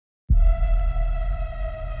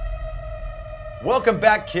Welcome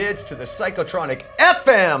back, kids, to the Psychotronic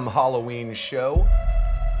FM Halloween show.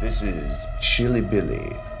 This is Chilly Billy.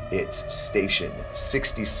 It's station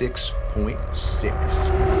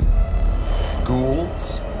 66.6.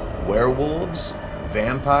 Ghouls, werewolves,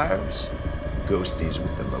 vampires, ghosties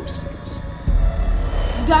with the mosties.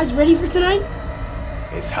 You guys ready for tonight?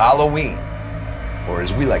 It's Halloween, or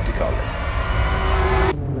as we like to call it,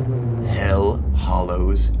 Hell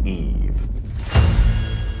Hallows Eve.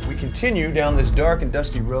 We continue down this dark and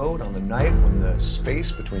dusty road on the night when the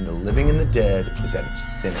space between the living and the dead is at its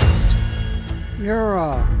thinnest.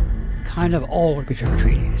 You're, kind of old to be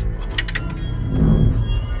trick-or-treating.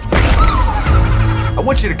 I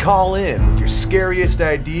want you to call in with your scariest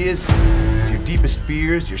ideas, your deepest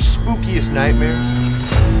fears, your spookiest nightmares,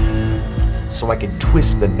 so I can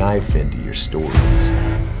twist the knife into your stories.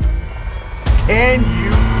 Can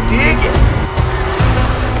you dig it?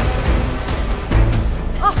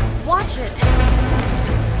 Oh, watch it.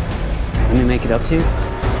 Let me make it up to you.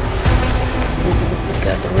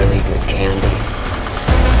 Got the really good candy.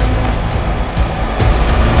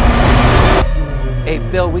 Hey,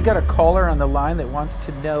 Bill, we got a caller on the line that wants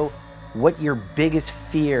to know what your biggest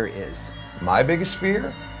fear is. My biggest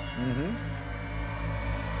fear? Mm-hmm.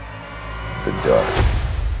 The dark.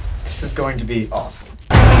 This is going to be awesome.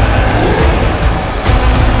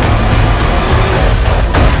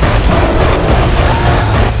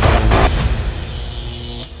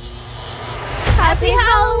 Happy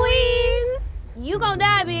Halloween! You gon'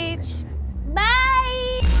 die, bitch. Bye!